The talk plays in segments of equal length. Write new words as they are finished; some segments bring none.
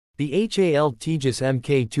The HAL Tejas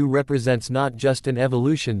Mk2 represents not just an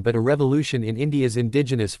evolution but a revolution in India's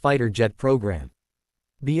indigenous fighter jet program.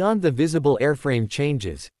 Beyond the visible airframe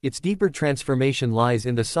changes, its deeper transformation lies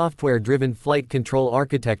in the software-driven flight control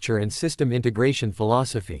architecture and system integration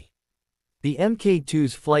philosophy. The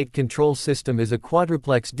Mk2's flight control system is a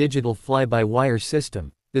quadruplex digital fly-by-wire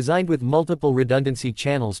system, designed with multiple redundancy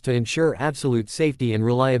channels to ensure absolute safety and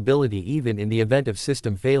reliability even in the event of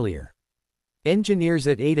system failure. Engineers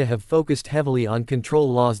at ADA have focused heavily on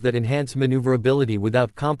control laws that enhance maneuverability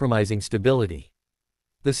without compromising stability.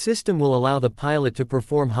 The system will allow the pilot to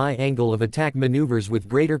perform high angle of attack maneuvers with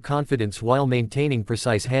greater confidence while maintaining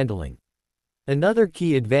precise handling. Another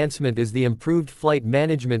key advancement is the improved flight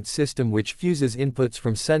management system, which fuses inputs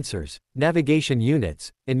from sensors, navigation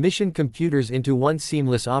units, and mission computers into one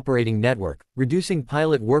seamless operating network, reducing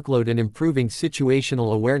pilot workload and improving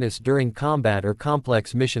situational awareness during combat or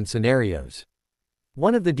complex mission scenarios.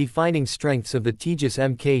 One of the defining strengths of the Tejas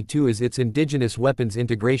Mk2 is its indigenous weapons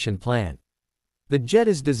integration plan. The jet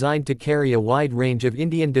is designed to carry a wide range of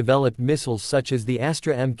Indian-developed missiles such as the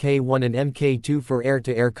Astra Mk1 and Mk2 for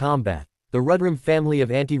air-to-air combat, the Rudram family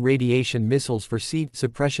of anti-radiation missiles for siege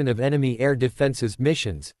suppression of enemy air defenses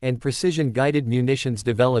missions, and precision-guided munitions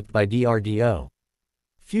developed by DRDO.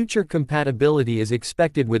 Future compatibility is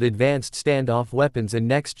expected with advanced standoff weapons and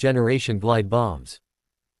next-generation glide bombs.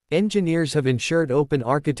 Engineers have ensured open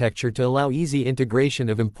architecture to allow easy integration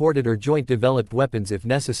of imported or joint-developed weapons if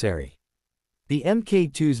necessary. The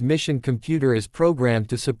Mk2's mission computer is programmed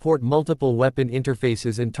to support multiple weapon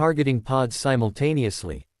interfaces and targeting pods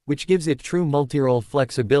simultaneously, which gives it true multirole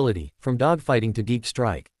flexibility, from dogfighting to deep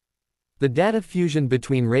strike. The data fusion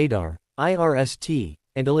between radar, IRST,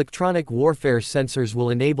 and electronic warfare sensors will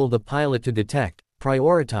enable the pilot to detect,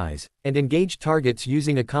 prioritize, and engage targets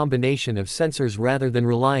using a combination of sensors rather than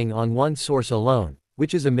relying on one source alone,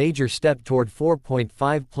 which is a major step toward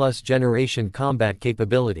 4.5+ generation combat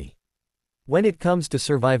capability. When it comes to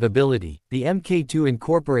survivability, the Mk2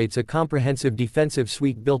 incorporates a comprehensive defensive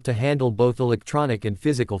suite built to handle both electronic and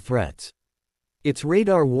physical threats. Its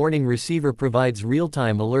radar warning receiver provides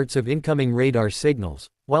real-time alerts of incoming radar signals,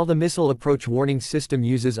 while the missile approach warning system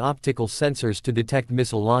uses optical sensors to detect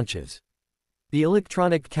missile launches. The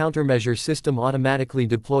electronic countermeasure system automatically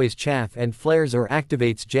deploys chaff and flares or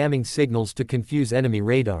activates jamming signals to confuse enemy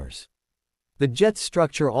radars. The jet's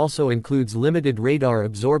structure also includes limited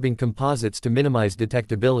radar-absorbing composites to minimize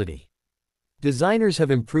detectability. Designers have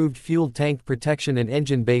improved fuel tank protection and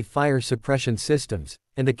engine bay fire suppression systems,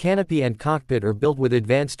 and the canopy and cockpit are built with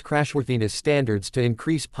advanced crashworthiness standards to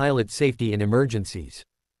increase pilot safety in emergencies.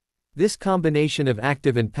 This combination of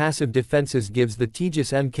active and passive defenses gives the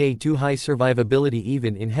Tejas Mk2 high survivability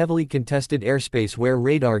even in heavily contested airspace where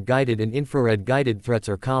radar-guided and infrared-guided threats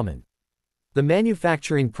are common. The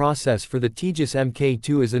manufacturing process for the Tejas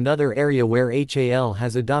Mk2 is another area where HAL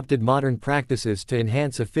has adopted modern practices to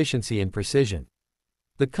enhance efficiency and precision.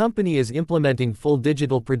 The company is implementing full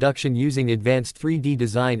digital production using advanced 3D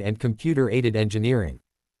design and computer-aided engineering.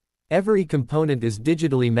 Every component is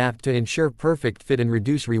digitally mapped to ensure perfect fit and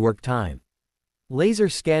reduce rework time. Laser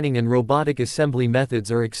scanning and robotic assembly methods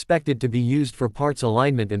are expected to be used for parts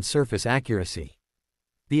alignment and surface accuracy.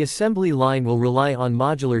 The assembly line will rely on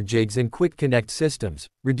modular jigs and quick connect systems,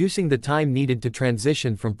 reducing the time needed to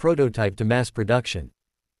transition from prototype to mass production.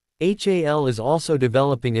 HAL is also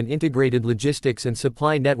developing an integrated logistics and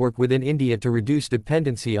supply network within India to reduce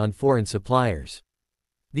dependency on foreign suppliers.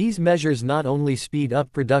 These measures not only speed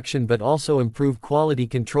up production but also improve quality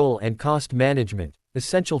control and cost management,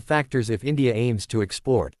 essential factors if India aims to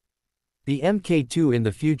export. The Mk2 in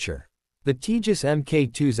the future. The Tejas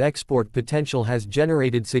Mk2's export potential has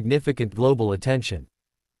generated significant global attention.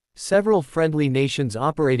 Several friendly nations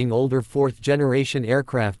operating older fourth-generation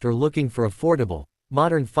aircraft are looking for affordable,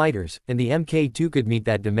 modern fighters, and the Mk2 could meet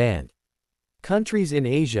that demand. Countries in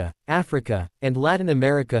Asia, Africa, and Latin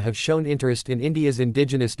America have shown interest in India's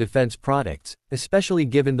indigenous defense products, especially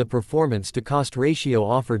given the performance-to-cost ratio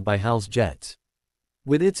offered by HAL's jets.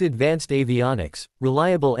 With its advanced avionics,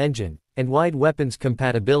 reliable engine, and wide weapons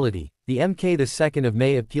compatibility, the Mk2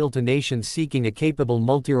 may appeal to nations seeking a capable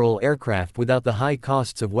multirole aircraft without the high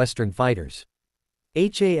costs of Western fighters.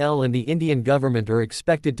 HAL and the Indian government are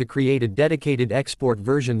expected to create a dedicated export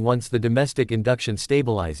version once the domestic induction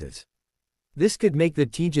stabilizes. This could make the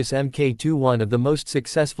Tejas Mk2 one of the most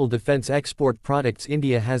successful defense export products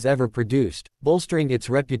India has ever produced, bolstering its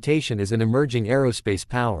reputation as an emerging aerospace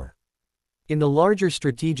power. In the larger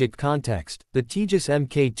strategic context, the Tejas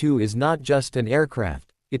Mk2 is not just an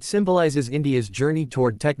aircraft, it symbolizes India's journey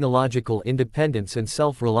toward technological independence and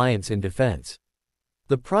self-reliance in defense.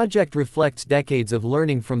 The project reflects decades of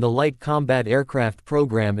learning from the Light Combat Aircraft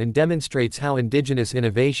program and demonstrates how indigenous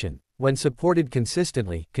innovation, when supported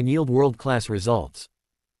consistently, can yield world-class results.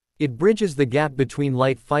 It bridges the gap between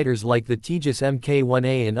light fighters like the Tejas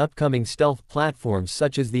Mk2 and upcoming stealth platforms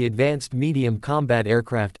such as the Advanced Medium Combat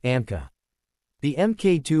Aircraft (AMCA). The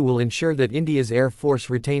Mk2 will ensure that India's Air Force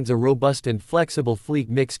retains a robust and flexible fleet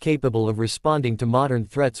mix capable of responding to modern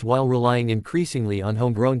threats while relying increasingly on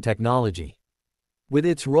homegrown technology. With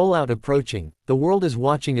its rollout approaching, the world is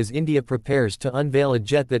watching as India prepares to unveil a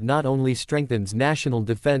jet that not only strengthens national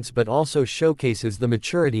defense but also showcases the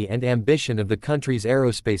maturity and ambition of the country's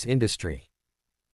aerospace industry.